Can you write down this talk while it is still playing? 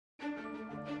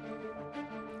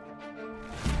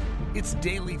It's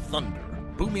Daily Thunder,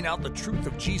 booming out the truth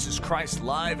of Jesus Christ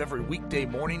live every weekday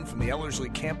morning from the Ellerslie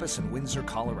campus in Windsor,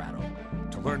 Colorado.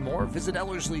 To learn more, visit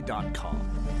Ellerslie.com.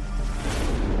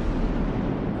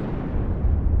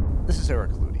 This is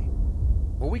Eric Ludy.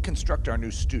 While we construct our new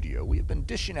studio, we have been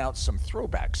dishing out some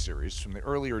throwback series from the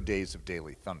earlier days of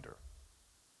Daily Thunder.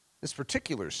 This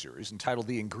particular series, entitled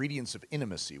The Ingredients of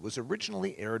Intimacy, was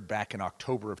originally aired back in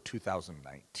October of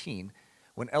 2019,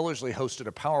 when Ellerslie hosted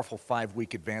a powerful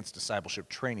 5-week advanced discipleship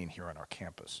training here on our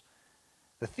campus.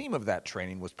 The theme of that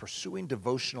training was pursuing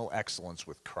devotional excellence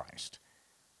with Christ.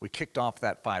 We kicked off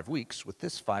that 5 weeks with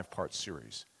this 5-part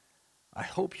series. I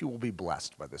hope you will be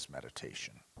blessed by this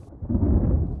meditation.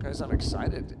 Guys, I'm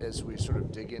excited as we sort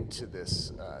of dig into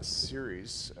this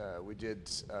series. We did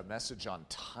a message on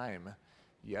time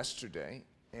yesterday,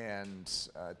 and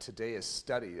today is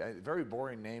study. Very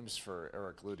boring names for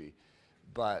Eric Ludy.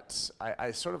 But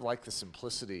I sort of like the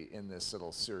simplicity in this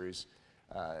little series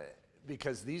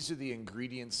because these are the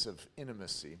ingredients of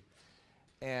intimacy.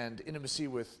 And intimacy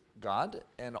with God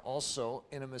and also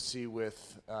intimacy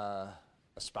with a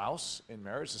spouse in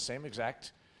marriage. The same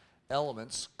exact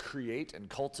elements create and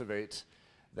cultivate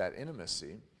that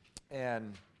intimacy.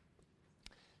 And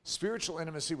spiritual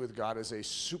intimacy with God is a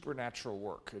supernatural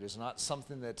work. It is not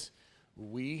something that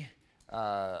we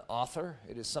author.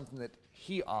 It is something that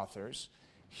He authors.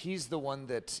 He's the one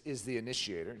that is the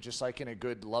initiator. Just like in a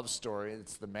good love story,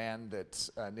 it's the man that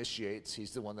initiates.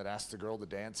 He's the one that asks the girl to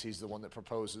dance. He's the one that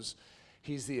proposes.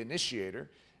 He's the initiator.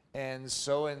 And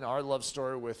so in our love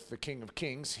story with the King of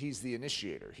Kings, He's the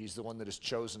initiator. He's the one that has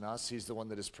chosen us. He's the one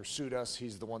that has pursued us.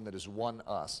 He's the one that has won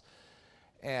us.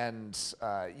 And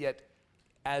yet,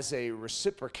 as a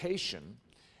reciprocation,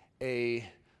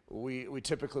 we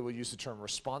typically will use the term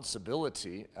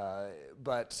responsibility,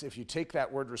 but if you take that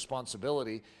word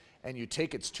responsibility and you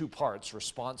take its two parts,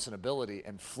 response and ability,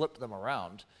 and flip them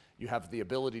around, you have the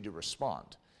ability to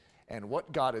respond. And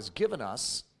what God has given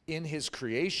us in His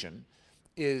creation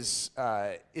is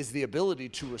the ability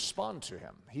to respond to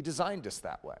Him. He designed us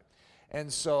that way.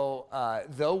 And so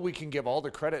though we can give all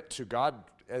the credit to God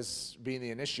as being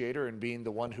the initiator and being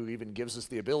the one who even gives us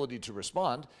the ability to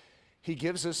respond, He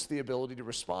gives us the ability to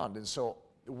respond. And so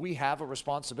we have a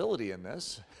responsibility in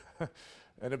this,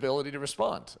 an ability to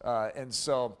respond. And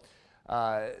so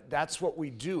that's what we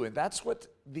do. And that's what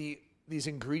these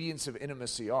ingredients of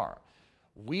intimacy are.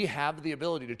 We have the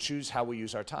ability to choose how we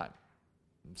use our time.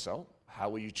 And so how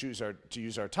we choose to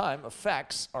use our time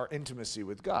affects our intimacy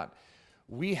with God.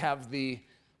 We have the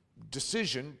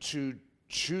decision to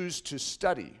choose to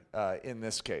study in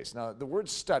this case. Now, the word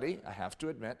study, I have to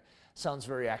admit, sounds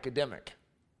very academic,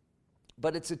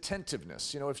 but it's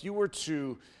attentiveness. You know, if you were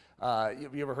to,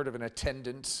 have you ever heard of an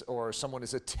attendant or someone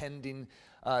is attending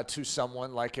to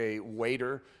someone like a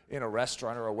waiter in a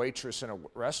restaurant or a waitress in a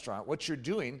restaurant? What you're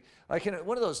doing, like in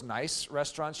one of those nice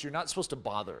restaurants, you're not supposed to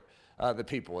bother the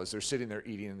people as they're sitting there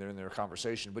eating and they're in their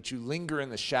conversation, but you linger in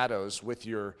the shadows with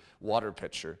your water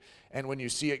pitcher. And when you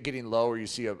see it getting low or you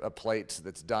see a plate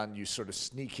that's done, you sort of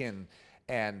sneak in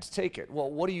and take it. Well,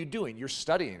 what are you doing? You're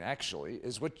studying, actually,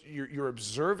 is what you're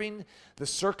observing the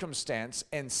circumstance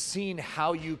and seeing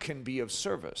how you can be of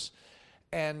service.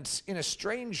 And in a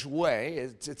strange way,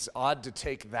 it's odd to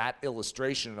take that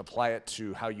illustration and apply it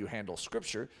to how you handle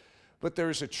Scripture, but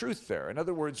there's a truth there. In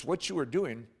other words, what you are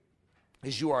doing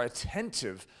is you are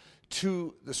attentive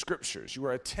to the Scriptures. You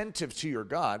are attentive to your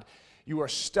God. You are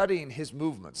studying His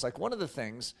movements. Like one of the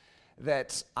things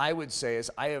that I would say is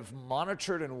I have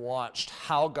monitored and watched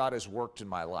how God has worked in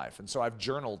my life. And so I've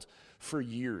journaled for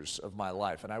years of my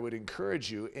life. And I would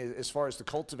encourage you, as far as the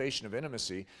cultivation of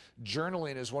intimacy,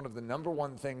 journaling is one of the number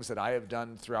one things that I have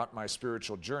done throughout my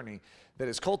spiritual journey that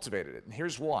has cultivated it. And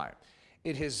here's why.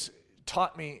 It has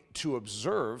taught me to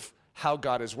observe how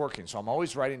God is working. So I'm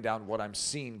always writing down what I'm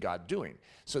seeing God doing.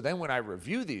 So then when I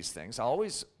review these things, I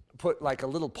always put like a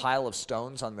little pile of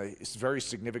stones on the very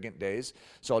significant days.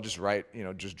 So I'll just write,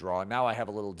 just draw. Now I have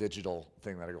a little digital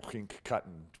thing that I go cut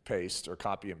and paste or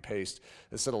copy and paste,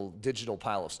 this little digital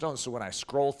pile of stones. So when I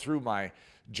scroll through my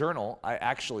journal, I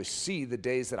actually see the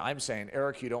days that I'm saying,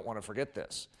 Eric, you don't want to forget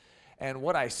this. And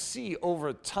what I see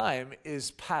over time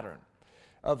is pattern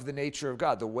of the nature of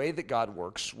God, the way that God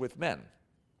works with men.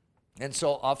 And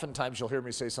so oftentimes you'll hear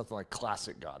me say something like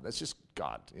classic God. That's just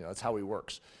God. That's how He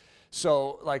works.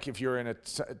 So, like, if you're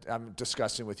I'm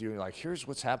discussing with you, and like, here's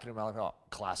what's happening in my life. Oh,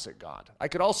 classic God. I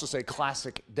could also say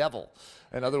classic devil.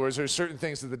 In other words, there's certain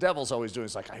things that the devil's always doing.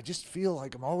 It's like, I just feel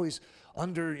like I'm always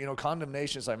under,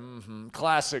 condemnation. It's like,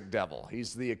 classic devil.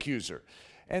 He's the accuser.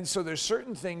 And so there's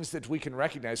certain things that we can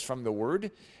recognize from the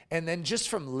Word, and then just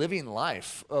from living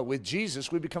life with Jesus,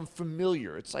 we become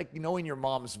familiar. It's like knowing your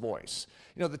mom's voice.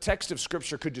 You know, the text of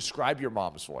Scripture could describe your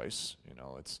mom's voice. You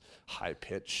know, it's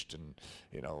high-pitched and,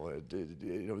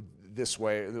 this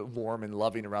way, warm and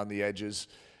loving around the edges.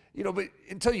 You know, but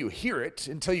until you hear it,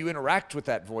 until you interact with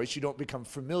that voice, you don't become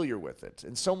familiar with it.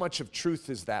 And so much of truth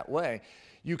is that way.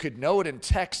 You could know it in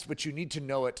text, but you need to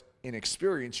know it in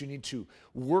experience. You need to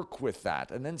work with that.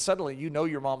 And then suddenly you know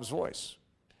your mom's voice.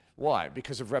 Why?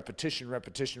 Because of repetition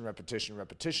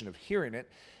of hearing it.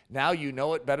 Now you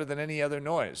know it better than any other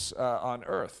noise on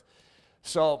earth.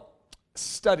 So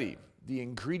study the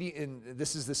ingredient.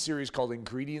 This is the series called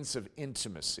Ingredients of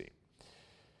Intimacy.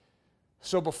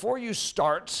 So before you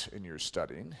start in your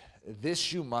studying,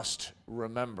 this you must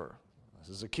remember. This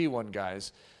is a key one,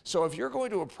 guys. So if you're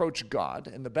going to approach God,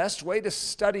 and the best way to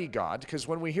study God, because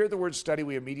when we hear the word study,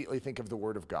 we immediately think of the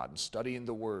Word of God and studying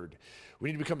the Word. We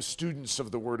need to become students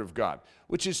of the Word of God,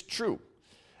 which is true.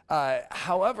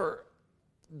 However,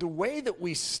 the way that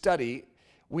we study,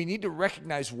 we need to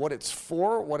recognize what it's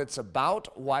for, what it's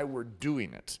about, why we're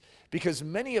doing it. Because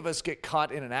many of us get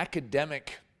caught in an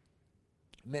academic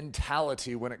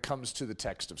mentality when it comes to the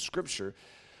text of Scripture,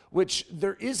 which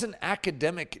there is an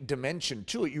academic dimension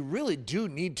to it. You really do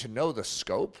need to know the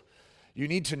scope. You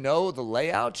need to know the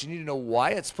layout. You need to know why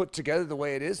it's put together the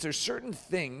way it is. There's certain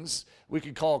things we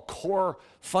could call core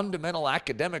fundamental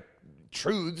academic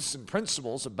truths and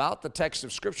principles about the text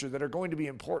of Scripture that are going to be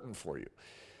important for you.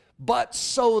 But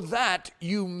so that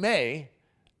you may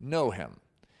know Him.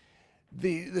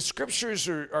 The Scriptures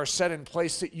are set in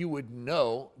place that you would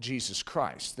know Jesus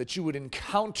Christ, that you would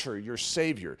encounter your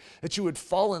Savior, that you would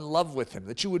fall in love with Him,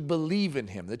 that you would believe in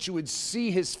Him, that you would see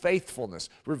His faithfulness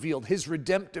revealed, His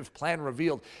redemptive plan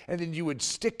revealed, and then you would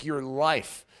stick your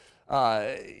life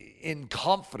in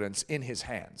confidence in His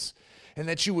hands, and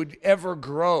that you would ever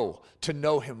grow to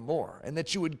know Him more, and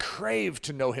that you would crave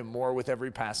to know Him more with every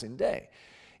passing day.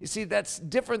 You see, that's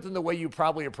different than the way you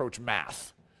probably approach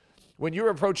math. When you're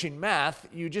approaching math,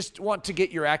 you just want to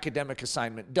get your academic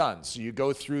assignment done. So you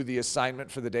go through the assignment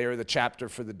for the day or the chapter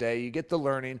for the day, you get the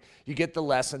learning, you get the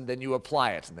lesson, then you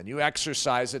apply it, and then you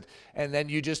exercise it, and then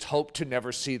you just hope to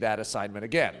never see that assignment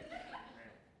again.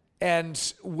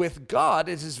 And with God,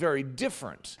 it is very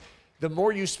different. The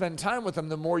more you spend time with Him,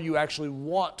 the more you actually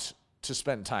want to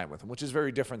spend time with Him, which is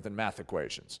very different than math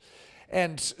equations.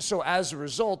 And so as a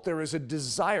result, there is a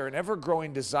desire, an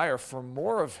ever-growing desire for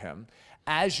more of Him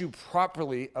as you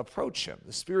properly approach Him.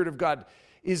 The Spirit of God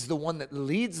is the one that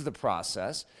leads the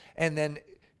process and then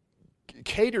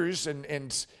caters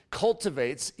and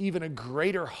cultivates even a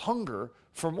greater hunger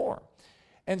for more.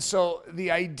 And so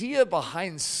the idea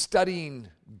behind studying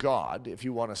God, if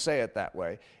you want to say it that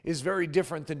way, is very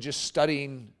different than just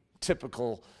studying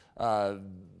typical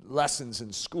lessons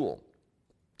in school.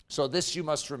 So this you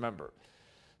must remember.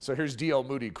 So here's D.L.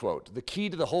 Moody quote: "The key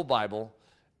to the whole Bible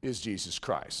is Jesus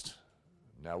Christ."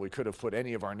 Now, we could have put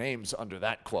any of our names under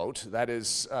that quote. That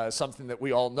is something that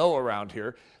we all know around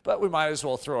here, but we might as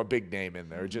well throw a big name in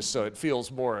there just so it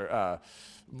feels more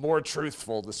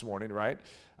truthful this morning, right?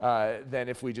 Than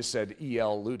if we just said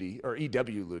E.L. Ludy, or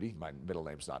E.W. Ludy. My middle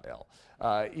name's not L.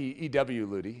 E.W.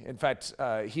 Ludy. In fact,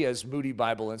 he has Moody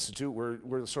Bible Institute.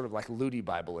 We're sort of like Ludy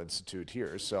Bible Institute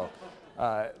here. So,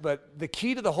 but the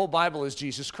key to the whole Bible is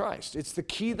Jesus Christ. It's the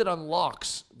key that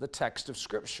unlocks the text of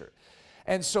Scripture.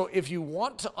 And so if you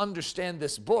want to understand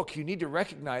this book, you need to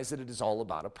recognize that it is all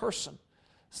about a person.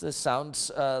 So this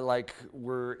sounds like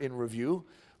we're in review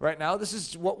right now. This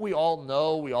is what we all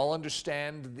know, we all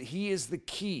understand. He is the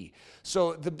key.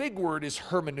 So the big word is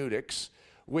hermeneutics,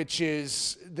 which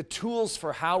is the tools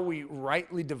for how we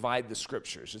rightly divide the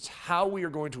Scriptures. It's how we are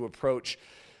going to approach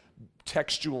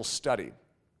textual study,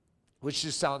 which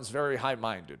just sounds very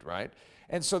high-minded, right?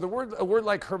 And so a word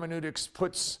like hermeneutics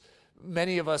puts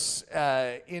many of us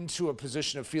into a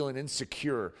position of feeling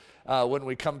insecure when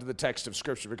we come to the text of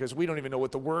Scripture, because we don't even know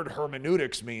what the word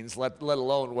hermeneutics means, let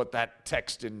alone what that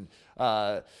text in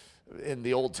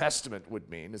the Old Testament would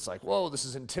mean. It's like, whoa, this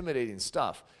is intimidating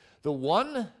stuff. The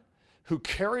one who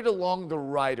carried along the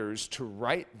writers to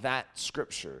write that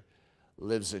Scripture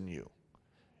lives in you.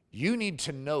 You need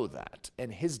to know that.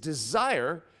 And His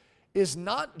desire is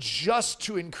not just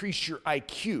to increase your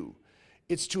IQ,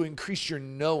 it's to increase your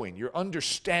knowing, your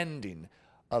understanding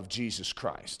of Jesus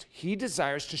Christ. He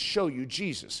desires to show you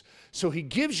Jesus. So He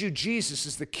gives you Jesus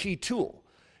as the key tool.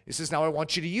 He says, now I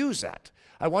want you to use that.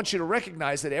 I want you to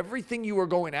recognize that everything you are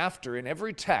going after in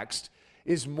every text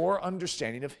is more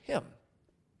understanding of Him.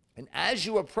 And as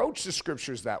you approach the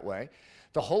Scriptures that way,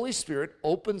 the Holy Spirit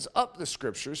opens up the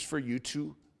Scriptures for you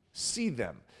to see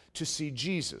them, to see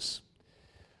Jesus.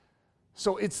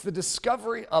 So it's the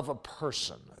discovery of a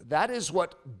person. That is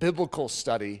what biblical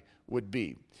study would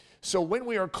be. So when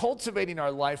we are cultivating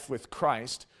our life with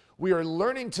Christ, we are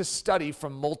learning to study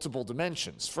from multiple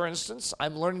dimensions. For instance,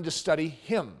 I'm learning to study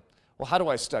Him. Well, how do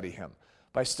I study Him?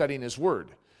 By studying His Word,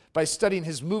 by studying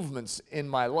His movements in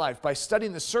my life, by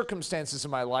studying the circumstances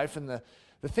of my life and the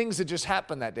things that just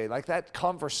happened that day, like that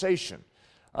conversation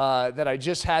that I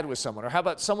just had with someone. Or how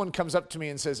about someone comes up to me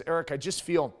and says, Eric, I just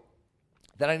feel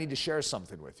that I need to share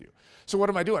something with you. So what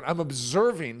am I doing? I'm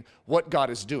observing what God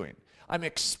is doing. I'm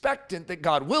expectant that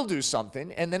God will do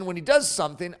something, and then when He does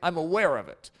something, I'm aware of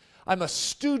it. I'm a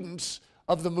student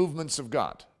of the movements of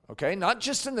God, okay? Not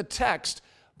just in the text,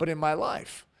 but in my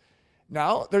life.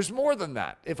 Now, there's more than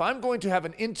that. If I'm going to have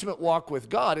an intimate walk with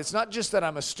God, it's not just that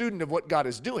I'm a student of what God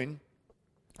is doing,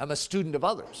 I'm a student of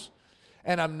others.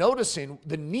 And I'm noticing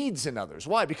the needs in others.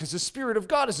 Why? Because the Spirit of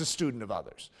God is a student of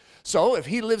others. So if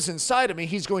He lives inside of me,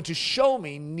 He's going to show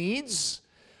me needs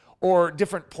or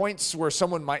different points where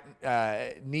someone might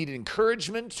need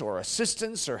encouragement or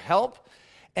assistance or help.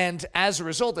 And as a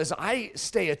result, as I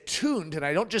stay attuned and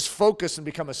I don't just focus and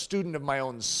become a student of my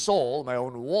own soul, my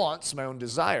own wants, my own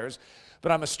desires,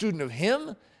 but I'm a student of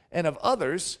Him and of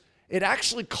others, it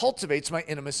actually cultivates my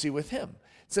intimacy with Him.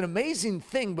 It's an amazing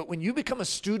thing, but when you become a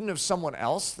student of someone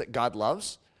else that God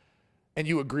loves and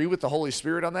you agree with the Holy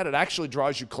Spirit on that, it actually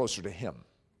draws you closer to Him.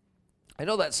 I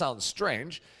know that sounds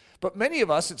strange, but many of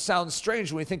us, it sounds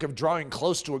strange when we think of drawing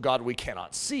close to a God we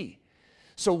cannot see.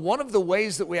 So one of the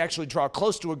ways that we actually draw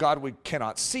close to a God we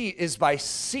cannot see is by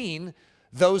seeing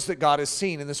those that God has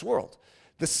seen in this world.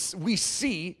 We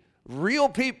see real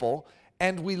people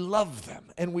and we love them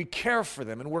and we care for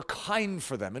them and we're kind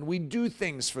for them and we do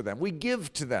things for them. We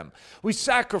give to them. We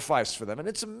sacrifice for them, and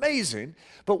it's amazing.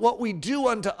 But what we do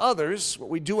unto others, what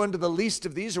we do unto the least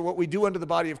of these, or what we do unto the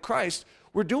body of Christ,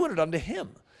 we're doing it unto Him.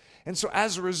 And so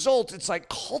as a result, it's like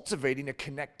cultivating a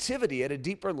connectivity at a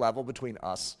deeper level between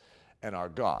us and our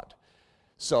God.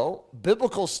 So,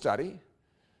 biblical study,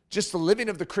 just the living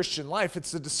of the Christian life, it's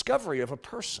the discovery of a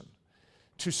person.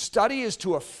 To study is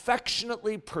to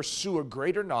affectionately pursue a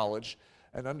greater knowledge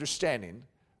and understanding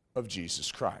of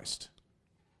Jesus Christ.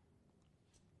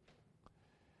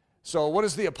 So, what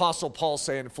does the Apostle Paul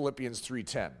say in Philippians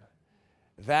 3:10?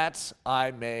 That I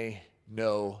may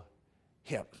know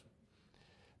Him.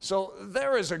 So,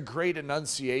 there is a great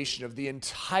enunciation of the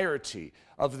entirety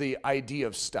of the idea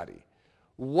of study.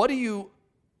 What are you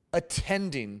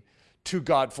attending to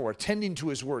God for? Attending to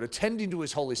His Word, attending to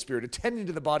His Holy Spirit, attending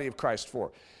to the body of Christ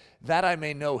for? That I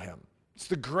may know Him. It's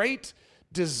the great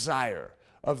desire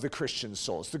of the Christian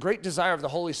soul. It's the great desire of the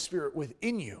Holy Spirit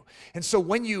within you. And so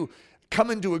when you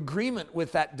come into agreement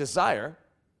with that desire,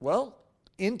 well,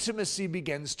 intimacy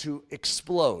begins to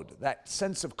explode. That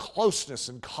sense of closeness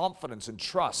and confidence and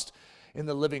trust in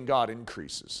the living God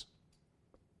increases.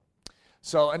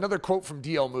 So another quote from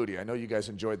D.L. Moody. I know you guys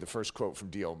enjoyed the first quote from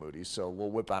D.L. Moody, so we'll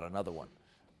whip out another one.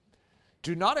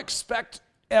 Do not expect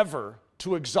ever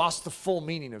to exhaust the full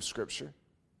meaning of Scripture.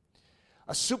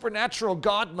 A supernatural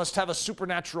God must have a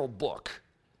supernatural book.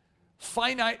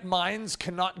 Finite minds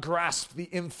cannot grasp the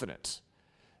infinite.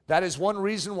 That is one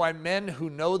reason why men who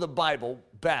know the Bible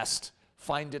best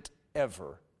find it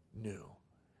ever new.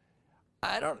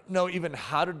 I don't know even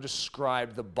how to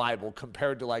describe the Bible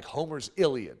compared to like Homer's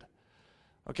Iliad.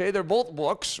 Okay, they're both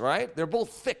books, right? They're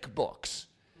both thick books,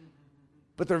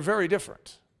 but they're very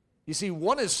different. You see,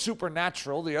 one is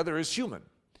supernatural, the other is human.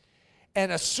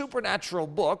 And a supernatural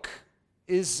book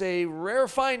is a rare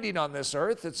finding on this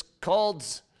earth. It's called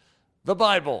the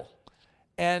Bible.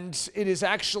 And it is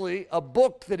actually a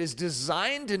book that is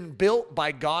designed and built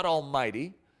by God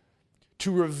Almighty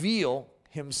to reveal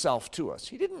Himself to us.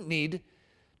 He didn't need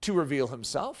to reveal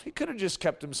Himself. He could have just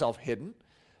kept Himself hidden,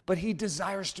 but He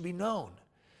desires to be known.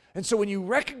 And so when you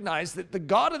recognize that the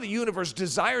God of the universe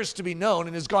desires to be known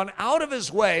and has gone out of His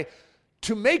way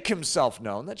to make Himself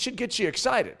known, that should get you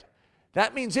excited.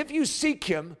 That means if you seek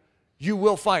Him, you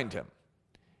will find Him.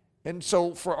 And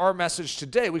so for our message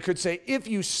today, we could say, if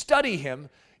you study Him,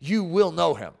 you will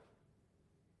know Him.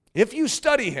 If you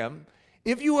study Him,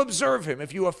 if you observe Him,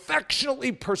 if you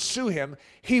affectionately pursue Him,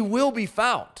 He will be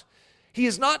found. He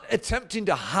is not attempting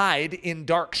to hide in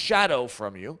dark shadow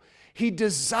from you. He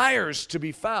desires to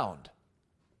be found.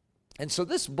 And so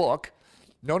this book,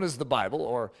 known as the Bible,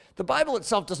 or the Bible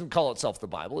itself doesn't call itself the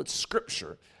Bible, it's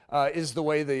Scripture, is the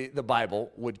way the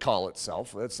Bible would call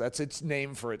itself. That's its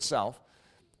name for itself.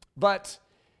 But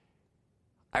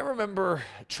I remember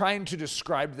trying to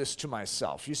describe this to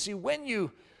myself. You see, when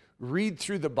you read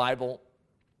through the Bible,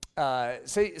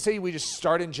 say we just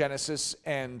start in Genesis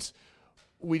and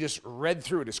we just read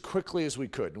through it as quickly as we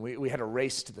could, and we had a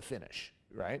race to the finish,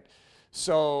 right?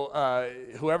 So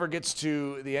whoever gets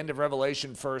to the end of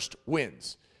Revelation first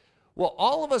wins. Well,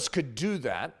 all of us could do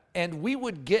that, and we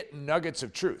would get nuggets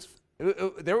of truth.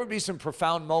 There would be some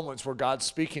profound moments where God's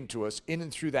speaking to us in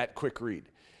and through that quick read.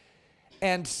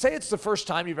 And say it's the first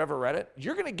time you've ever read it,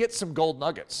 you're going to get some gold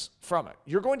nuggets from it.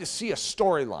 You're going to see a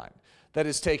storyline that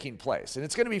is taking place, and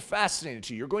it's going to be fascinating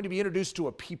to you. You're going to be introduced to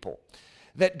a people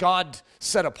that God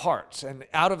set apart, and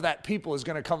out of that people is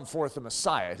going to come forth a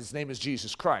Messiah. His name is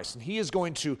Jesus Christ, and he is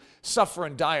going to suffer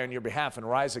and die on your behalf and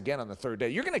rise again on the third day.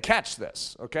 You're going to catch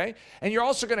this, okay? And you're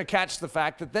also going to catch the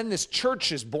fact that then this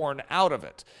church is born out of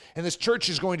it, and this church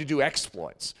is going to do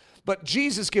exploits. But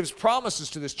Jesus gives promises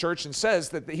to this church and says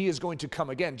that he is going to come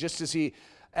again, just as he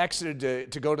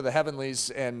exited to go to the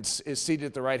heavenlies and is seated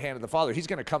at the right hand of the Father. He's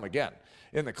going to come again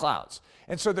in the clouds.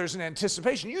 And so there's an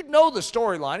anticipation. You'd know the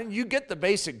storyline and you get the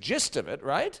basic gist of it,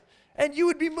 right? And you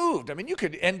would be moved. I mean, you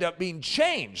could end up being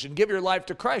changed and give your life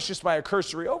to Christ just by a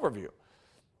cursory overview.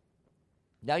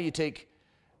 Now you take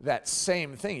that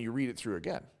same thing, you read it through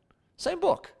again. Same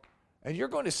book. And you're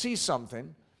going to see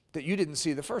something that you didn't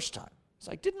see the first time. It's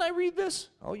like, didn't I read this?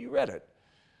 Oh, you read it.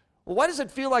 Well, why does it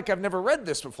feel like I've never read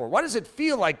this before? Why does it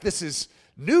feel like this is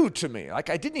new to me? Like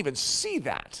I didn't even see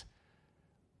that.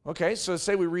 Okay, so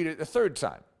say we read it a third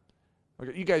time.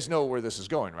 Okay, you guys know where this is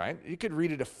going, right? You could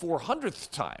read it a 400th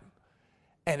time,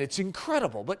 and it's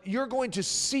incredible. But you're going to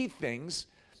see things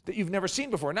that you've never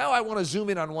seen before. Now I want to zoom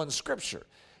in on one scripture.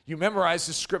 You memorize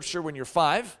this scripture when you're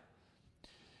 5.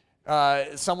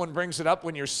 Someone brings it up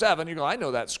when you're 7. You go, I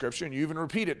know that scripture, and you even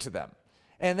repeat it to them.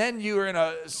 And then you're in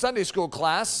a Sunday school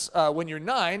class when you're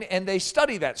 9, and they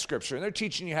study that scripture, and they're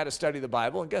teaching you how to study the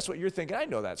Bible. And guess what? You're thinking, I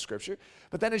know that scripture.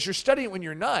 But then as you're studying it when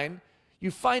you're 9,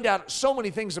 you find out so many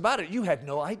things about it you had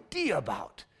no idea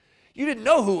about. You didn't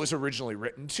know who it was originally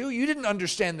written to. You didn't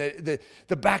understand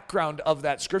the background of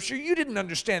that scripture. You didn't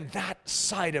understand that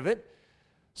side of it.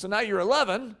 So now you're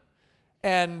 11,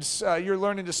 and you're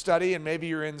learning to study, and maybe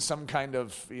you're in some kind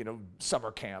of,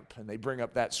 summer camp, and they bring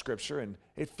up that scripture, and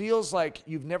it feels like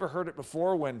you've never heard it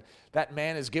before when that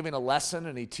man is giving a lesson,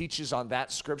 and he teaches on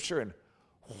that scripture, and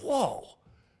whoa,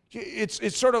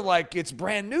 it's sort of like it's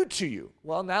brand new to you.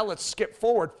 Well, now let's skip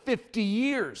forward 50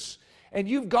 years, and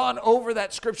you've gone over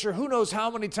that scripture who knows how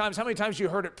many times you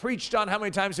heard it preached on, how many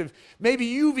times maybe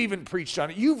you've even preached on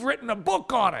it. You've written a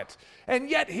book on it. And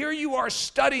yet here you are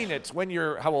studying it when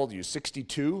you're, how old are you,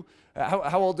 62?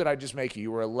 How old did I just make you?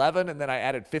 You were 11, and then I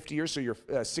added 50 years, so you're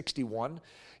 61.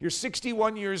 You're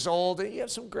 61 years old, and you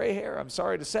have some gray hair. I'm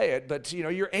sorry to say it, but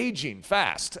you're aging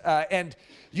fast. And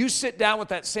you sit down with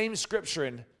that same scripture,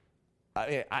 and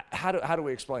how do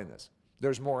we explain this?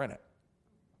 There's more in it.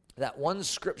 That one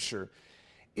scripture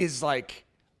is like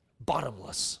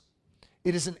bottomless.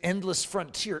 It is an endless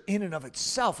frontier in and of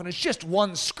itself, and it's just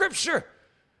one scripture,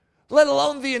 let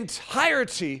alone the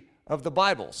entirety of the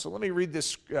Bible. So let me read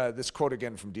this quote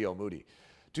again from D.L. Moody.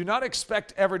 Do not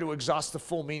expect ever to exhaust the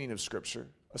full meaning of Scripture.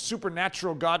 A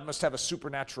supernatural God must have a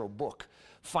supernatural book.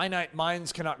 Finite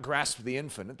minds cannot grasp the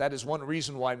infinite. That is one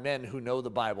reason why men who know the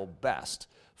Bible best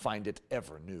find it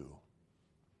ever new.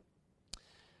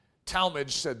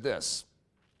 Talmage said this: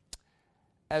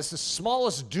 as the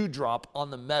smallest dewdrop on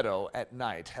the meadow at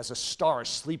night has a star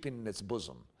sleeping in its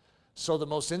bosom, so the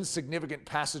most insignificant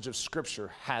passage of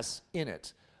Scripture has in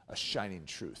it a shining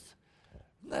truth.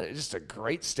 Isn't that just a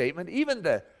great statement? Even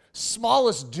the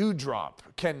smallest dewdrop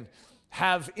can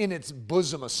have in its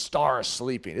bosom a star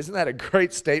sleeping. Isn't that a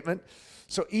great statement?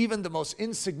 So even the most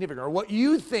insignificant, or what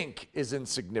you think is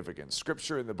insignificant,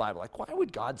 Scripture in the Bible, like, why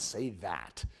would God say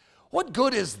that? What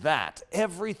good is that?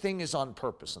 Everything is on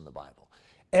purpose in the Bible.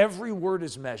 Every word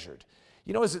is measured.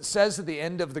 As it says at the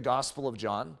end of the Gospel of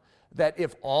John, that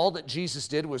if all that Jesus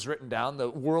did was written down, the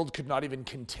world could not even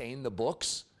contain the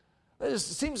books. It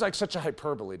seems like such a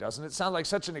hyperbole, doesn't it? Sound like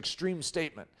such an extreme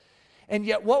statement. And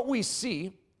yet what we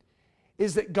see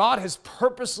is that God has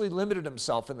purposely limited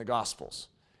himself in the Gospels.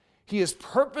 He has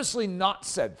purposely not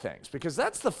said things, because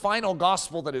that's the final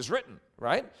gospel that is written,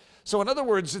 right? So in other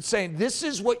words, it's saying this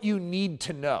is what you need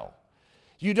to know.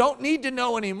 You don't need to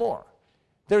know anymore.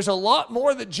 There's a lot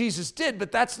more that Jesus did,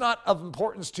 but that's not of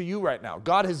importance to you right now.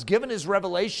 God has given his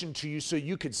revelation to you so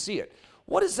you could see it.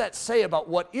 What does that say about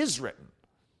what is written?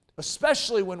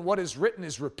 Especially when what is written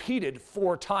is repeated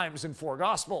 4 times in 4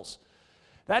 Gospels.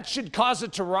 That should cause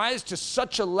it to rise to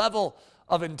such a level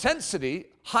of intensity,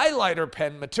 highlighter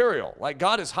pen material. Like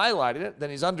God is highlighting it, then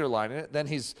he's underlining it, then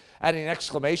he's adding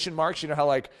exclamation marks. You know how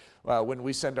like when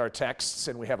we send our texts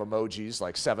and we have emojis,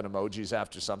 like 7 emojis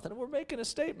after something, and we're making a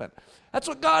statement. That's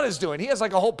what God is doing. He has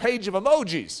like a whole page of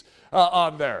emojis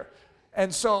on there.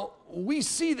 And so we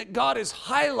see that God is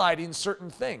highlighting certain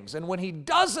things. And when he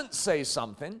doesn't say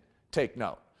something, take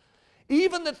note.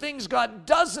 Even the things God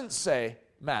doesn't say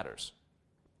matters.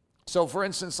 So for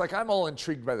instance, like I'm all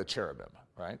intrigued by the cherubim,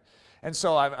 right? And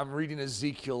so I'm reading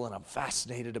Ezekiel and I'm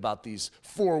fascinated about these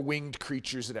 4-winged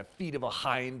creatures that have feet of a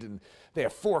hind and they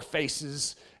have 4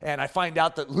 faces. And I find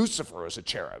out that Lucifer is a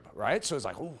cherub, right? So it's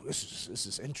like, oh, this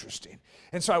is interesting.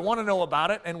 And so I want to know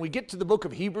about it. And we get to the book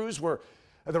of Hebrews where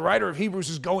the writer of Hebrews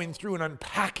is going through and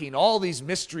unpacking all these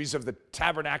mysteries of the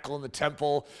tabernacle and the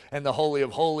temple and the Holy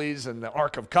of Holies and the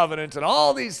Ark of Covenant and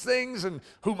all these things and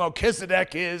who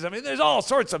Melchizedek is. I mean, there's all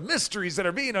sorts of mysteries that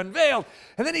are being unveiled.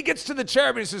 And then he gets to the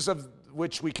cherubim and says, of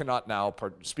which we cannot now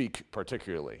speak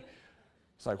particularly.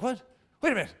 It's like, what?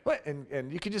 Wait a minute. What?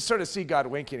 And you can just sort of see God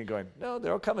winking and going, no,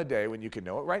 there'll come a day when you can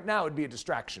know it. Right now it would be a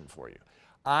distraction for you.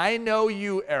 I know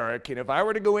you, Eric, and if I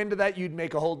were to go into that, you'd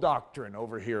make a whole doctrine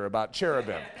over here about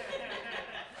cherubim.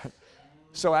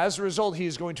 So as a result, he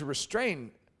is going to restrain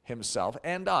himself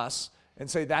and us and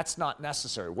say that's not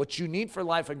necessary. What you need for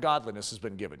life and godliness has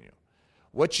been given you.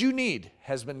 What you need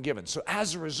has been given. So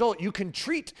as a result, you can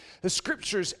treat the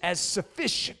scriptures as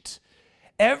sufficient.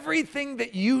 Everything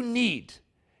that you need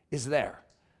is there.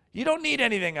 You don't need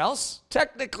anything else.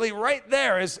 Technically, right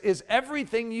there is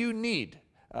everything you need.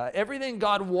 Everything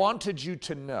God wanted you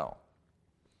to know.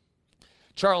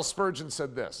 Charles Spurgeon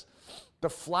said this, the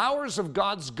flowers of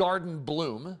God's garden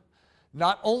bloom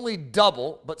not only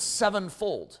double, but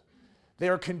 7-fold. They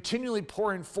are continually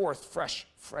pouring forth fresh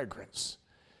fragrance.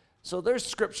 So there's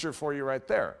scripture for you right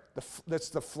there. That's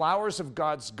the flowers of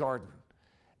God's garden.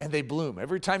 And they bloom.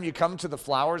 Every time you come to the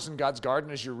flowers in God's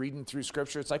garden as you're reading through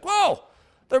scripture, it's like, whoa,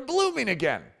 they're blooming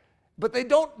again. But they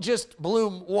don't just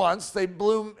bloom once, they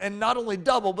bloom and not only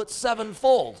double, but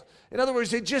 7-fold. In other words,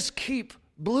 they just keep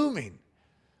blooming.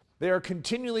 They are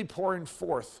continually pouring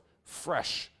forth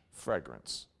fresh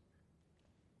fragrance.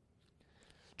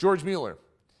 George Mueller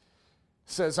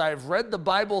says, I have read the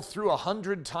Bible through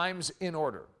 100 times in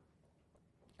order,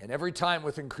 and every time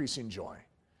with increasing joy.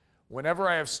 Whenever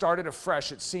I have started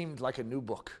afresh, it seemed like a new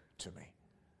book to me.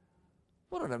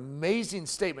 What an amazing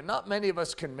statement. Not many of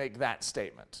us can make that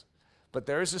statement. But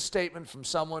there is a statement from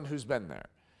someone who's been there.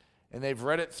 And they've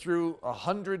read it through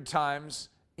 100 times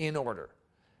in order.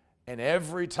 And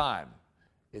every time,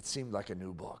 it seemed like a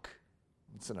new book.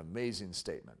 It's an amazing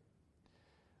statement.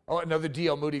 Oh, another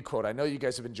D.L. Moody quote. I know you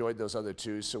guys have enjoyed those other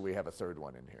two, so we have a third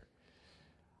one in here.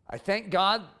 I thank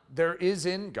God there is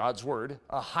in God's word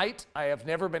a height I have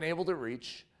never been able to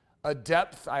reach, a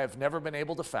depth I have never been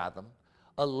able to fathom,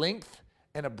 a length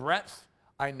and a breadth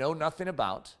I know nothing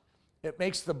about. It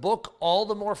makes the book all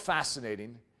the more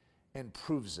fascinating and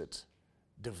proves it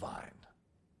divine.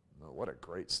 Oh, what a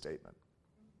great statement.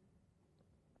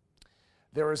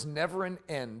 There is never an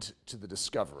end to the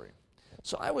discovery.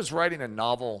 So I was writing a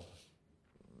novel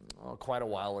quite a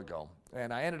while ago,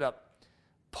 and I ended up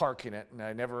parking it, and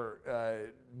I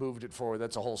never moved it forward.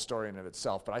 That's a whole story in of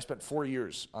itself. But I spent 4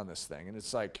 years on this thing, and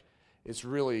it's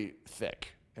really thick,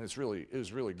 and it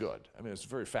was really good. I mean, it's a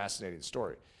very fascinating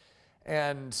story.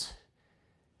 And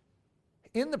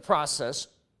in the process,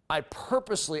 I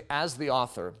purposely, as the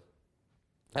author,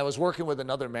 I was working with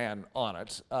another man on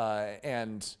it,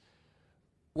 and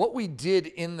what we did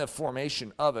in the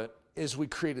formation of it is we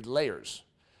created layers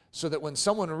so that when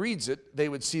someone reads it, they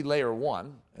would see layer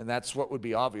 1, and that's what would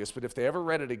be obvious. But if they ever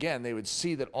read it again, they would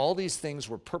see that all these things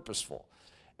were purposeful,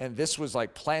 and this was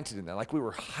like planted in there, like we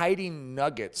were hiding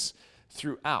nuggets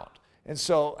throughout. And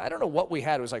so I don't know what we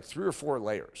had. It was like 3 or 4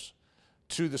 layers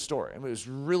to the story. I mean, it was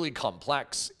really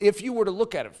complex if you were to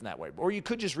look at it from that way, or you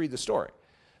could just read the story.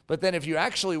 But then if you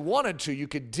actually wanted to, you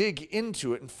could dig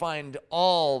into it and find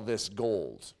all this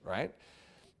gold, right?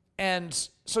 And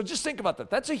so just think about that.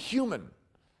 That's a human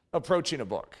approaching a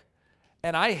book.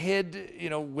 And I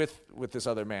hid, with this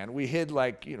other man, we hid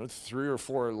 3 or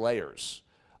 4 layers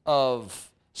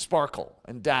of sparkle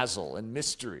and dazzle and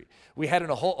mystery. We had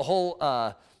a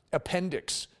whole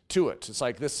appendix to it. It's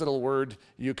like this little word,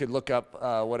 you could look up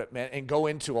what it meant and go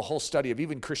into a whole study of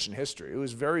even Christian history. It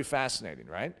was very fascinating,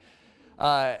 right?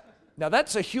 Now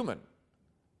that's a human.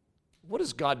 What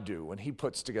does God do when he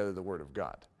puts together the Word of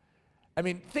God? I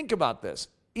mean, think about this.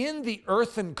 In the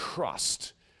earthen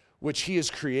crust, which he has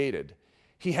created,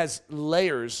 he has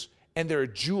layers and there are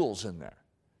jewels in there.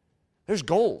 There's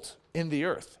gold in the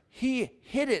earth. He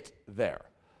hid it there.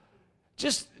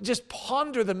 Just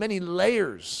ponder the many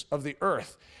layers of the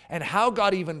earth and how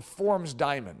God even forms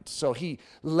diamond. So he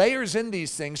layers in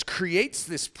these things, creates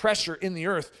this pressure in the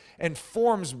earth, and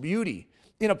forms beauty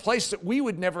in a place that we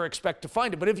would never expect to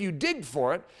find it. But if you dig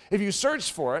for it, if you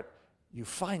search for it, you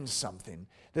find something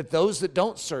that those that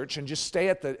don't search and just stay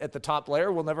at the top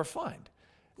layer will never find.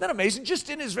 Isn't that amazing? Just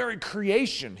in his very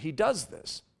creation, he does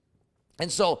this.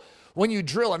 And so when you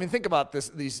drill, I mean, think about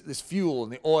this fuel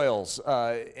and the oils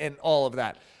and all of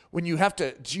that. When you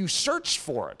search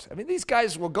for it. I mean, these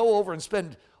guys will go over and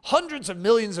spend hundreds of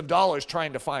millions of dollars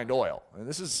trying to find oil. And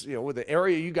this is, with the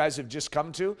area you guys have just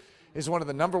come to is one of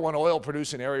the number one oil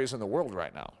producing areas in the world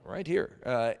right now, right here.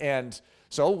 And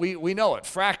so we know it.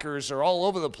 Frackers are all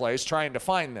over the place trying to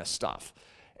find this stuff.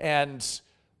 And,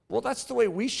 well, that's the way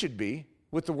we should be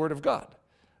with the Word of God.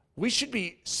 We should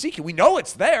be seeking. We know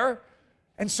it's there.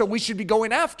 And so we should be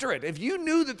going after it. If you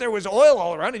knew that there was oil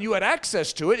all around and you had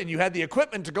access to it and you had the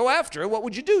equipment to go after it, what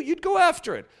would you do? You'd go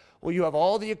after it. Well, you have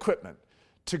all the equipment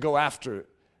to go after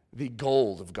the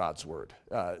gold of God's word.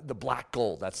 The black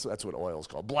gold, that's what oil is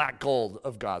called. Black gold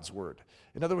of God's word.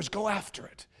 In other words, go after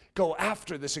it. Go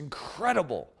after this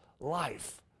incredible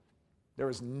life. There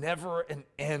is never an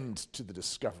end to the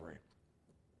discovery.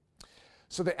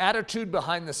 So the attitude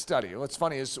behind the study, what's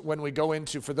funny is when we go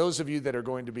into, for those of you that are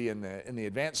going to be in the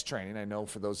advanced training, I know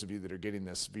for those of you that are getting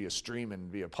this via stream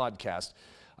and via podcast,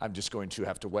 I'm just going to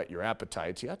have to whet your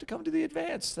appetite. You have to come to the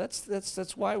advanced.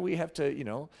 That's why we have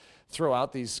to, throw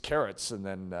out these carrots. And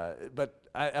then, but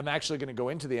I'm actually going to go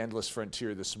into the endless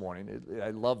frontier this morning. I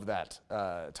love that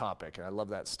topic, and I love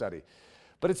that study.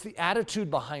 But it's the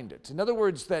attitude behind it. In other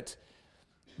words, that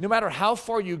no matter how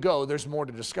far you go, there's more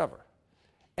to discover.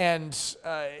 And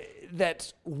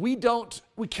that we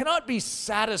cannot be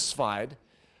satisfied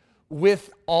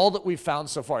with all that we've found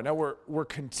so far. Now, we're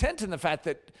content in the fact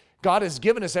that God has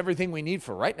given us everything we need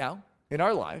for right now in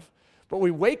our life, but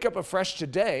we wake up afresh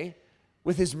today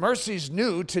with his mercies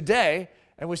new today,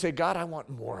 and we say, God, I want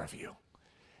more of you.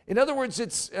 In other words,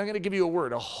 I'm going to give you a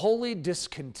word, a holy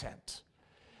discontent.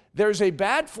 There's a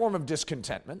bad form of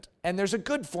discontentment, and there's a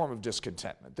good form of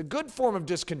discontentment. The good form of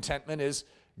discontentment is,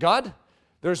 God,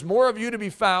 there's more of you to be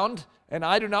found, and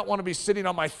I do not want to be sitting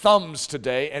on my thumbs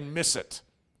today and miss it.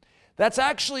 That's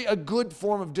actually a good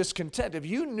form of discontent. If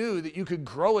you knew that you could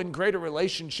grow in greater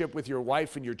relationship with your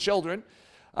wife and your children,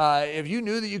 if you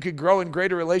knew that you could grow in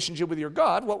greater relationship with your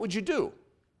God, what would you do?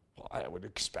 Well, I would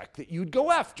expect that you'd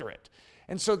go after it.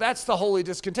 And so that's the holy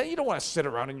discontent. You don't want to sit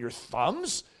around on your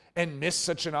thumbs and miss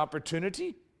such an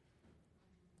opportunity.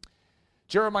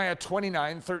 Jeremiah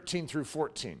 29, 13 through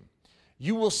 14.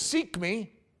 You will seek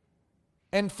me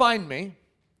and find me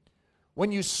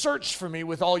when you search for me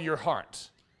with all your heart.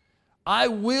 I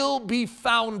will be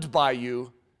found by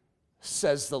you,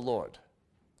 says the Lord.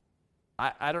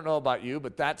 I don't know about you,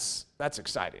 but that's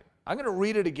exciting. I'm going to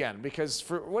read it again because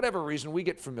for whatever reason, we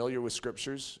get familiar with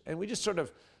scriptures and we just sort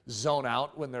of zone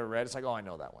out when they're read. It's like, oh, I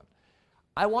know that one.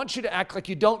 I want you to act like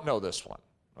you don't know this one.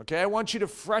 Okay, I want you to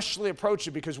freshly approach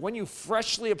it, because when you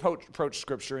freshly approach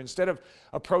Scripture, instead of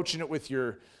approaching it with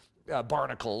your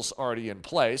barnacles already in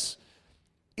place,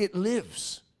 it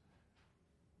lives.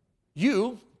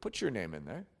 You, put your name in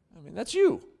there. I mean, that's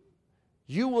you.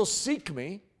 You will seek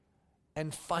me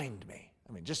and find me.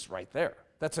 I mean, just right there.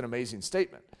 That's an amazing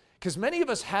statement. Because many of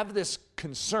us have this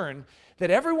concern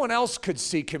that everyone else could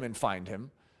seek him and find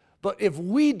him, but if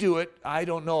we do it, I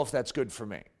don't know if that's good for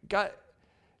me.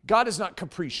 God is not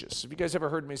capricious. Have you guys ever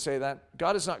heard me say that?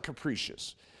 God is not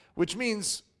capricious, which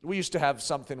means we used to have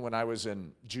something when I was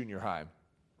in junior high.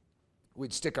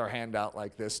 We'd stick our hand out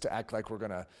like this to act like we're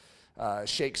going to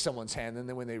shake someone's hand, and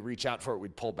then when they reach out for it,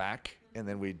 we'd pull back, and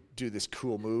then we'd do this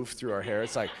cool move through our hair.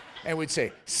 It's like, and we'd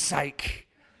say, psych.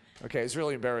 Okay, it's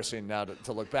really embarrassing now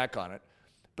to look back on it.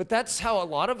 But that's how a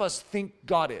lot of us think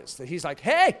God is, that he's like,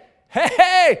 hey,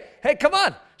 come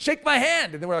on, shake my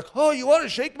hand. And then we're like, oh, you want to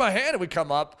shake my hand? And we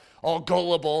come up all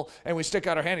gullible and we stick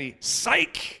out our hand and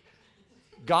psych.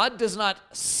 God does not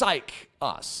psych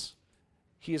us.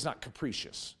 He is not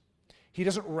capricious. He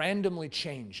doesn't randomly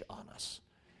change on us.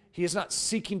 He is not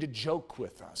seeking to joke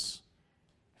with us.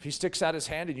 If he sticks out his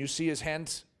hand and you see his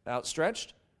hand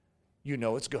outstretched, you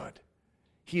know it's good.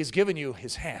 He has given you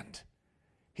his hand.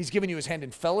 He's given you his hand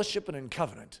in fellowship and in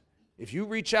covenant. If you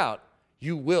reach out,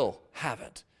 you will have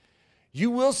it. You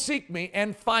will seek me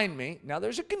and find me. Now,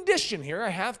 there's a condition here I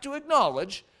have to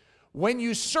acknowledge. When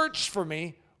you search for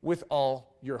me with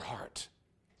all your heart.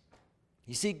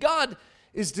 You see, God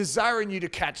is desiring you to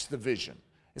catch the vision.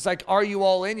 It's like, are you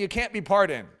all in? You can't be part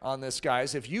in on this,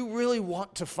 guys. If you really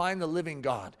want to find the living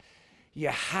God, you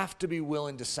have to be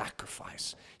willing to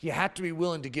sacrifice. You have to be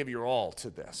willing to give your all to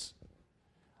this.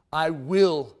 I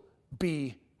will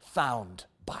be found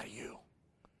by you.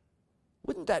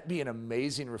 Wouldn't that be an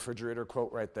amazing refrigerator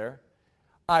quote right there?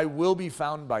 I will be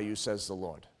found by you, says the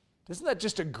Lord. Isn't that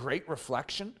just a great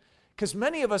reflection? Because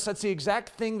many of us, that's the exact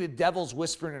thing the devil's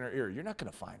whispering in our ear. You're not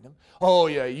going to find him. Oh,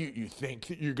 yeah, you think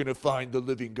that you're going to find the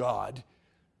living God.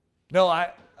 No,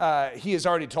 he has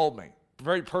already told me.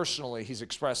 Very personally, he's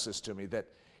expressed this to me, that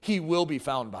he will be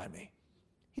found by me.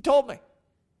 He told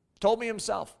me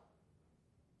himself.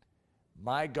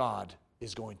 My God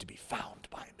is going to be found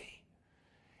by me.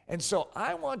 And so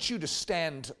I want you to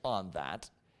stand on that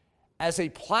as a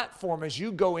platform as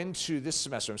you go into this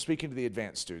semester. I'm speaking to the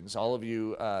advanced students. All of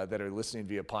you that are listening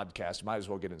via podcast might as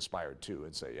well get inspired too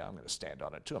and say, yeah, I'm going to stand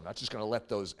on it too. I'm not just going to let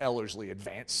those Ellerslie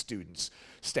advanced students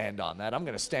stand on that. I'm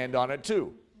going to stand on it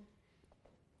too.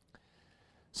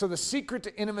 So the secret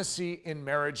to intimacy in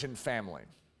marriage and family.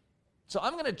 So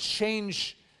I'm going to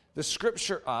change the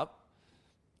scripture up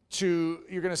to,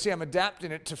 you're going to see I'm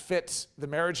adapting it to fit the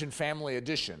marriage and family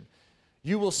edition.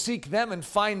 You will seek them and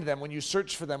find them when you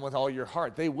search for them with all your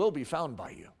heart. They will be found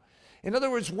by you. In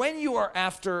other words, when you are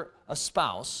after a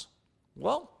spouse,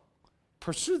 well,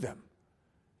 pursue them.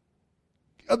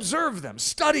 Observe them.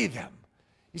 Study them.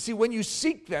 You see, when you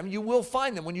seek them, you will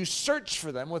find them. When you search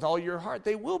for them with all your heart,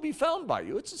 they will be found by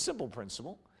you. It's a simple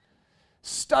principle.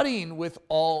 Studying with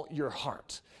all your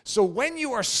heart. So when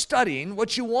you are studying,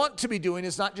 what you want to be doing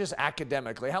is not just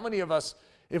academically. How many of us,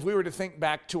 if we were to think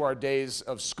back to our days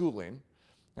of schooling,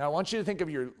 now I want you to think of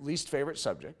your least favorite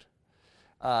subject,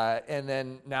 and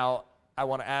then now I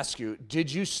want to ask you,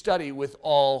 did you study with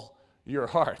all your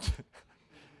heart?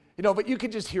 But you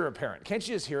could just hear a parent. Can't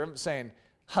you just hear him saying,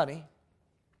 honey,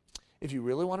 if you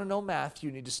really want to know math,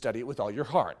 you need to study it with all your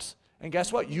heart. And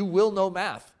guess what? You will know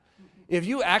math. If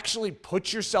you actually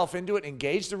put yourself into it,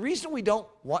 engage, the reason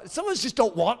some of us just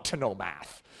don't want to know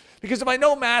math. Because if I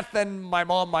know math, then my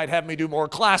mom might have me do more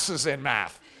classes in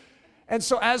math. And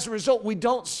so as a result, we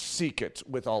don't seek it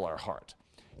with all our heart.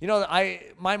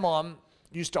 My mom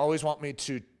used to always want me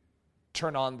to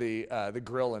turn on the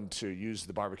grill and to use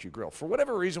the barbecue grill. For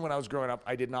whatever reason, when I was growing up,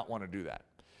 I did not want to do that.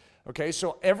 Okay,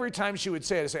 so every time she would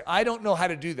say it, I'd say, I don't know how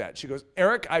to do that. She goes,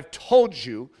 Eric, I've told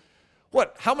you,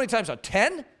 how many times now?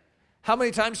 10? How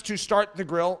many times to start the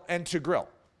grill and to grill?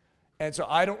 And so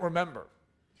I don't remember.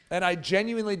 And I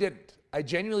genuinely didn't. I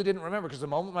genuinely didn't remember because the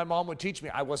moment my mom would teach me,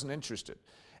 I wasn't interested.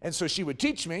 And so she would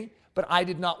teach me, but I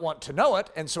did not want to know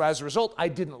it. And so as a result, I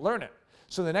didn't learn it.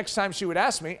 So the next time she would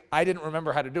ask me, I didn't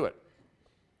remember how to do it.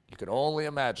 You could only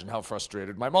imagine how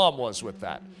frustrated my mom was with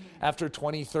that after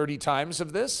 20, 30 times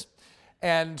of this.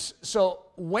 And so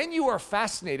when you are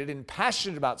fascinated and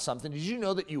passionate about something, did you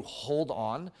know that you hold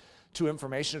on to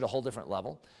information at a whole different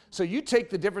level? So you take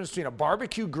the difference between a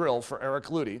barbecue grill for Eric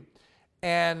Ludy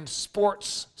and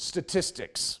sports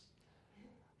statistics.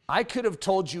 I could have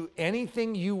told you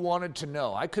anything you wanted to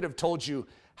know. I could have told you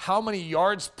how many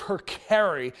yards per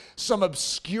carry some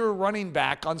obscure running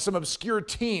back on some obscure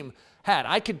team had.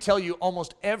 I could tell you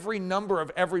almost every number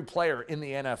of every player in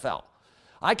the NFL.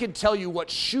 I could tell you what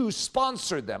shoes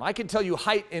sponsored them. I could tell you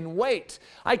height and weight.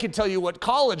 I could tell you what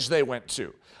college they went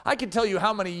to. I could tell you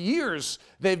how many years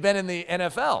they've been in the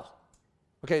NFL.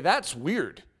 Okay, that's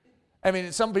weird. I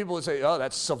mean, some people would say, oh,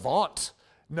 that's savant.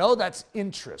 No, that's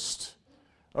interest.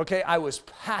 Okay, I was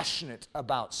passionate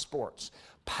about sports,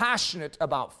 passionate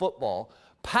about football,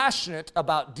 passionate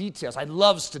about details. I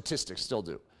love statistics, still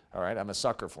do. All right, I'm a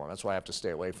sucker for them. That's why I have to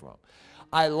stay away from them.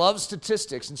 I love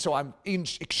statistics, and so I'm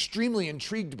extremely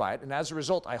intrigued by it, and as a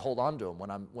result, I hold on to them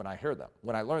when I hear them,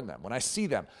 when I learn them, when I see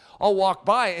them. I'll walk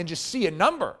by and just see a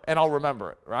number, and I'll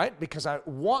remember it, right? Because I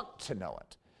want to know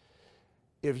it.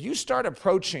 If you start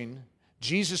approaching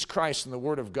Jesus Christ and the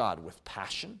Word of God with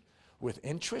passion, with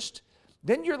interest,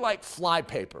 then you're like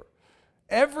flypaper.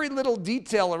 Every little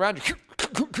detail around you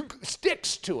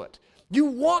sticks to it. You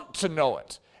want to know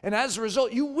it, and as a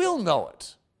result, you will know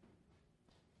it.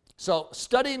 So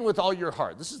studying with all your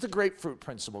heart. This is the grapefruit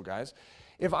principle, guys.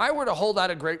 If I were to hold out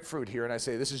a grapefruit here and I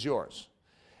say, this is yours,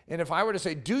 and if I were to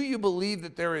say, do you believe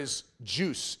that there is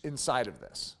juice inside of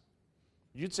this?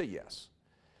 You'd say yes.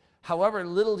 However,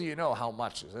 little do you know how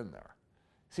much is in there.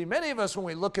 See, many of us, when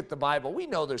we look at the Bible, we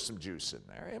know there's some juice in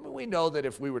there. I mean, we know that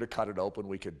if we were to cut it open,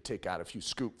 we could take out a few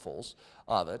scoopfuls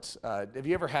of it. Have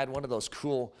you ever had one of those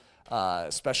cool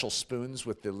special spoons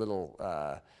with the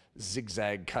little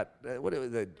zigzag cut,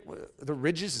 the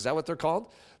ridges, is that what they're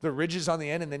called? The ridges on the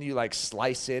end, and then you like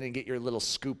slice in and get your little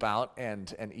scoop out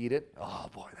and eat it. Oh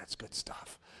boy, that's good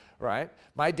stuff, right?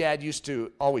 My dad used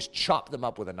to always chop them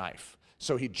up with a knife.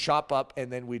 So he'd chop up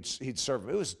and then he'd serve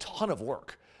them. It was a ton of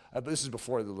work. But this is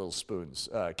before the little spoons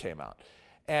came out.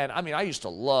 And I mean, I used to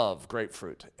love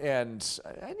grapefruit, and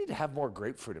I need to have more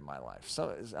grapefruit in my life.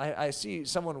 So I see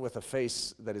someone with a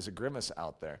face that is a grimace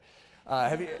out there.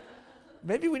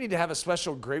 Maybe we need to have a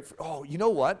special grapefruit. Oh, you know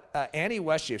what? Annie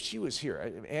Weshy, if she was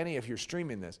here, Annie, if you're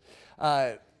streaming this,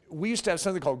 we used to have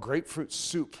something called grapefruit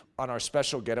soup on our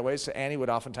special getaways. So Annie would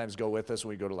oftentimes go with us when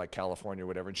we go to like California or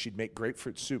whatever, and she'd make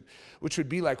grapefruit soup, which would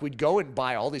be like we'd go and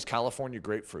buy all these California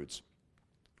grapefruits,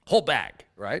 whole bag,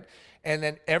 right? And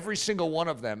then every single one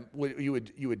of them, you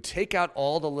would take out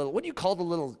all the little, what do you call the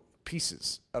little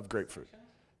pieces of grapefruit?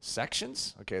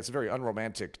 Sections? Okay, it's a very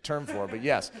unromantic term for it, but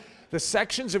yes. The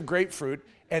sections of grapefruit,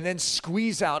 and then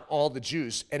squeeze out all the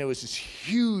juice, and it was this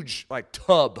huge like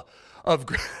tub of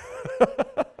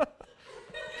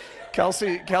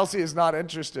Kelsey is not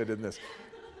interested in this.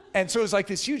 And so it was like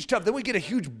this huge tub. Then we get a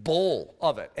huge bowl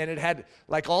of it, and it had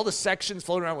like all the sections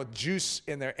floating around with juice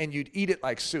in there, and you'd eat it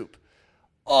like soup.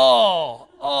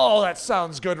 Oh, that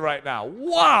sounds good right now.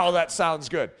 Wow, that sounds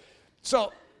good.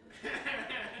 So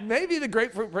maybe the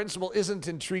grapefruit principle isn't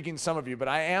intriguing some of you, but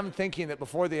I am thinking that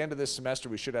before the end of this semester,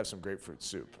 we should have some grapefruit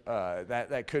soup.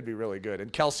 That could be really good,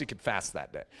 and Kelsey could fast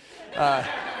that day.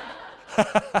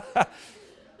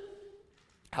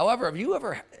 However, have you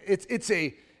ever? It's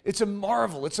a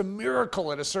marvel. It's a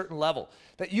miracle at a certain level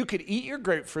that you could eat your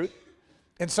grapefruit,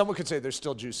 and someone could say there's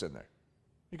still juice in there.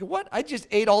 You go, what? I just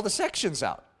ate all the sections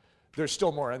out. There's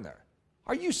still more in there.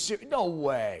 Are you serious? No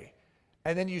way.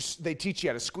 And then they teach you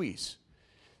how to squeeze.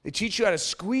 They teach you how to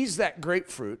squeeze that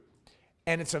grapefruit,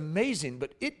 and it's amazing,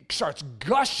 but it starts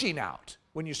gushing out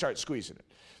when you start squeezing it.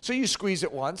 So you squeeze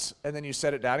it once, and then you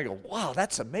set it down and go, wow,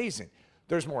 that's amazing.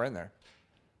 There's more in there.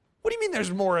 What do you mean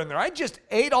there's more in there? I just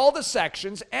ate all the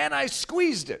sections, and I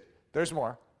squeezed it. There's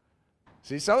more.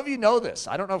 See, some of you know this.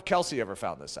 I don't know if Kelsey ever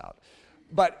found this out.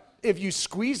 But if you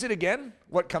squeeze it again,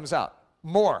 what comes out?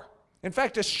 More. In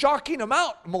fact, a shocking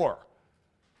amount more.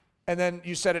 And then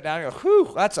you set it down and go,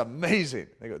 whew, that's amazing.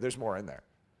 They go, there's more in there.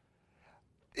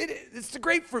 It's the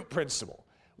grapefruit principle.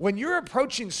 When you're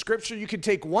approaching Scripture, you could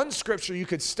take one Scripture, you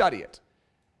could study it,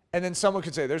 and then someone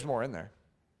could say, there's more in there.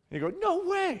 And you go, no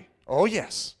way. Oh,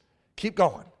 yes. Keep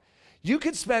going. You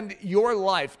could spend your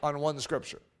life on one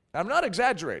Scripture. I'm not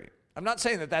exaggerating. I'm not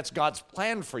saying that that's God's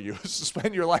plan for you, is to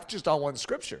spend your life just on one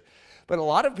Scripture. But a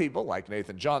lot of people, like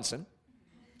Nathan Johnson,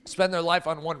 spend their life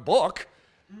on one book.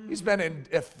 He's been in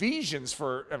Ephesians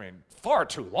for, far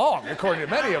too long, according to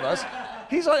many of us.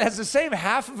 He has the same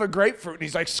half of a grapefruit, and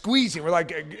he's like squeezing. We're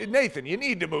like, Nathan, you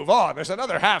need to move on. There's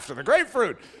another half to the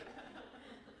grapefruit.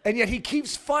 And yet he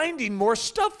keeps finding more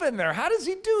stuff in there. How does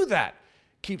he do that?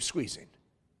 Keep squeezing.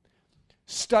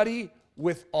 Study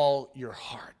with all your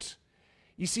heart.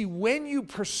 You see, when you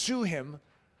pursue him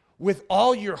with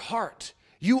all your heart,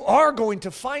 you are going to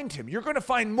find him. You're going to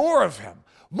find more of him.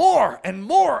 More and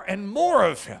more and more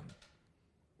of him.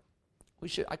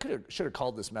 Should have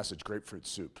called this message Grapefruit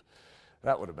Soup.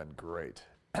 That would have been great.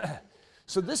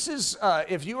 So this is,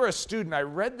 if you are a student, I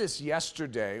read this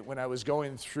yesterday when I was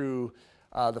going through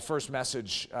the first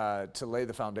message to lay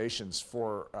the foundations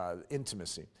for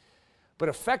intimacy. But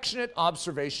affectionate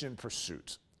observation and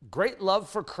pursuit. Great love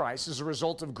for Christ is a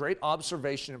result of great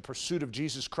observation and pursuit of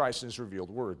Jesus Christ and his revealed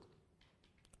word.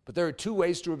 But there are two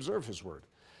ways to observe his word.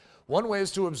 One way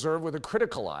is to observe with a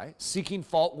critical eye, seeking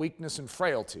fault, weakness, and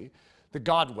frailty. The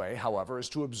God way, however, is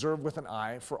to observe with an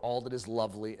eye for all that is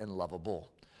lovely and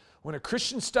lovable. When a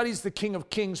Christian studies the King of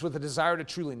Kings with a desire to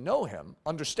truly know him,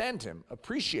 understand him,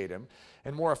 appreciate him,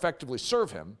 and more effectively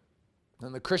serve him,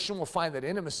 then the Christian will find that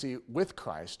intimacy with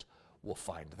Christ will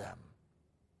find them.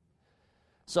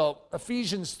 So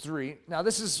Ephesians 3, now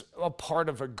this is a part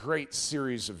of a great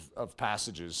series of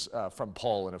passages from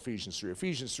Paul in Ephesians 3.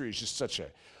 Ephesians 3 is just such a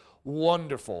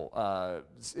wonderful,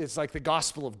 it's like the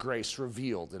gospel of grace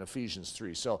revealed in Ephesians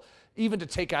 3. So even to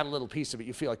take out a little piece of it,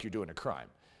 you feel like you're doing a crime.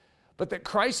 But that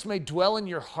Christ may dwell in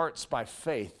your hearts by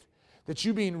faith, that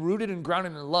you being rooted and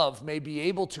grounded in love may be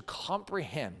able to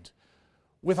comprehend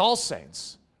with all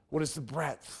saints what is the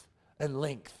breadth and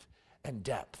length and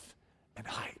depth and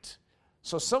height.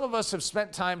 So some of us have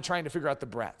spent time trying to figure out the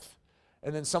breadth.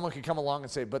 And then someone could come along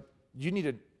and say, but you need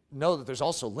to know that there's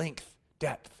also length,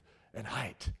 depth, and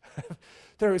height.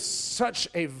 There is such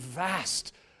a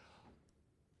vast,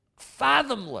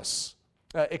 fathomless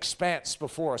expanse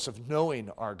before us of knowing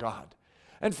our God.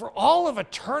 And for all of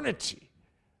eternity,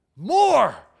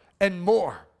 more and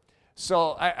more.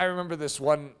 So I remember this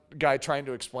one guy trying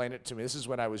to explain it to me. This is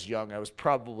when I was young. I was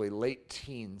probably late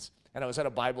teens, and I was at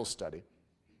a Bible study.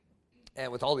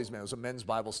 And with all these men, it was a men's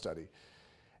Bible study.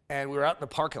 and we were out in the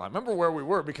parking lot. I remember where we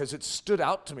were because it stood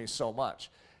out to me so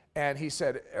much. And he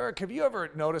said, Eric, have you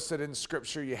ever noticed that in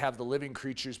Scripture you have the living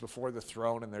creatures before the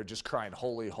throne and they're just crying,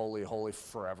 holy, holy, holy,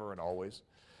 forever and always?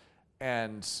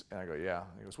 And I go, yeah.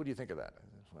 He goes, what do you think of that?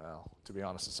 Well, to be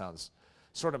honest, it sounds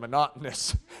sort of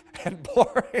monotonous and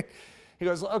boring. He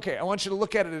goes, okay, I want you to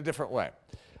look at it a different way.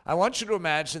 I want you to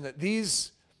imagine that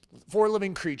these 4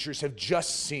 living creatures have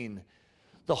just seen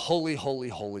the holy, holy,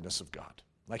 holiness of God.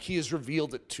 Like he has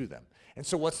revealed it to them. And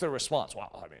so what's their response?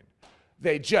 Well, I mean,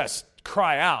 they just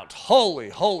cry out, holy,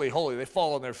 holy, holy. They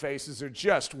fall on their faces. They're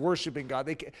just worshiping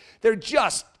God. They're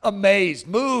just amazed,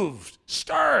 moved,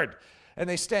 stirred. And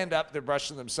they stand up, they're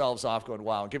brushing themselves off, going,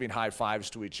 wow, and giving high fives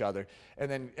to each other.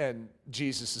 And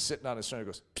Jesus is sitting on his throne and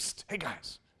goes, psst, hey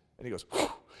guys. And he goes,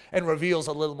 whew, and reveals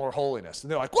a little more holiness.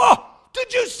 And they're like, whoa,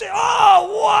 did you see?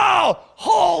 Oh, wow,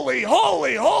 holy,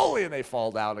 holy, holy. And they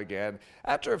fall down again.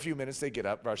 After a few minutes, they get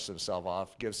up, brush themselves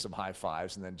off, give some high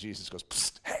fives, and then Jesus goes,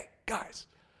 psst, hey guys.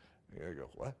 And they go,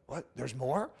 what? There's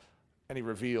more? And he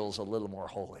reveals a little more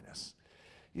holiness.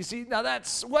 You see, now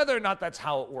that's, whether or not that's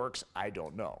how it works, I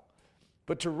don't know.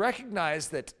 But to recognize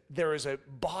that there is a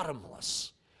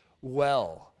bottomless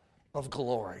well of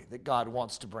glory that God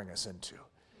wants to bring us into.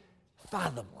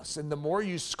 Fathomless. And the more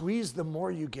you squeeze, the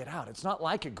more you get out. It's not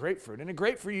like a grapefruit. In a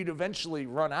grapefruit, you'd eventually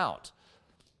run out.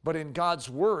 But in God's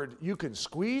word, you can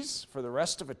squeeze for the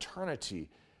rest of eternity,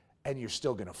 and you're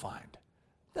still going to find.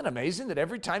 Isn't that amazing that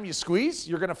every time you squeeze,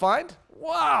 you're going to find?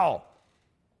 Wow.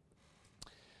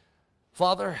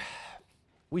 Father,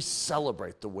 we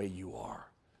celebrate the way you are.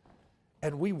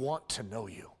 And we want to know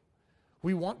you.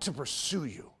 We want to pursue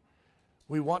you.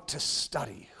 We want to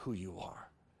study who you are.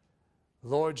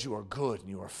 Lord, you are good and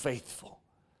you are faithful.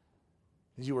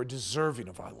 You are deserving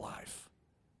of our life.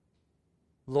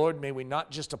 Lord, may we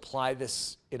not just apply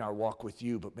this in our walk with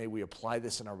you, but may we apply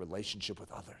this in our relationship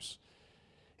with others.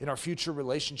 In our future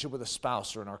relationship with a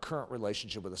spouse or in our current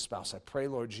relationship with a spouse, I pray,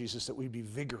 Lord Jesus, that we be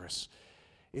vigorous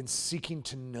in seeking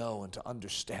to know and to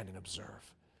understand and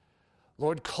observe.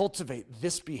 Lord, cultivate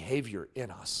this behavior in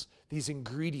us, these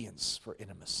ingredients for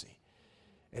intimacy.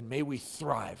 And may we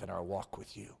thrive in our walk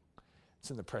with you. It's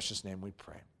in the precious name we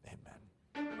pray.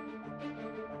 Amen.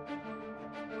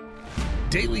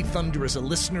 Daily Thunder is a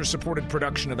listener-supported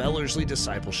production of Ellerslie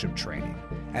Discipleship Training.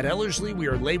 At Ellerslie, we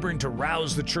are laboring to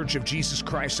rouse the Church of Jesus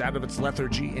Christ out of its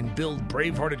lethargy and build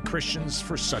brave-hearted Christians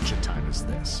for such a time as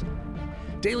this.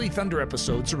 Daily Thunder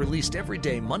episodes are released every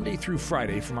day, Monday through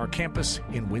Friday, from our campus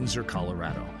in Windsor,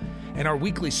 Colorado. And our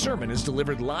weekly sermon is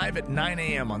delivered live at 9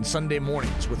 a.m. on Sunday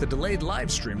mornings with a delayed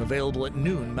live stream available at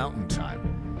noon Mountain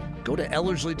Time. Go to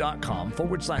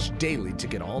Ellerslie.com/daily to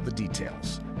get all the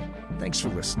details. Thanks for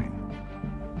listening.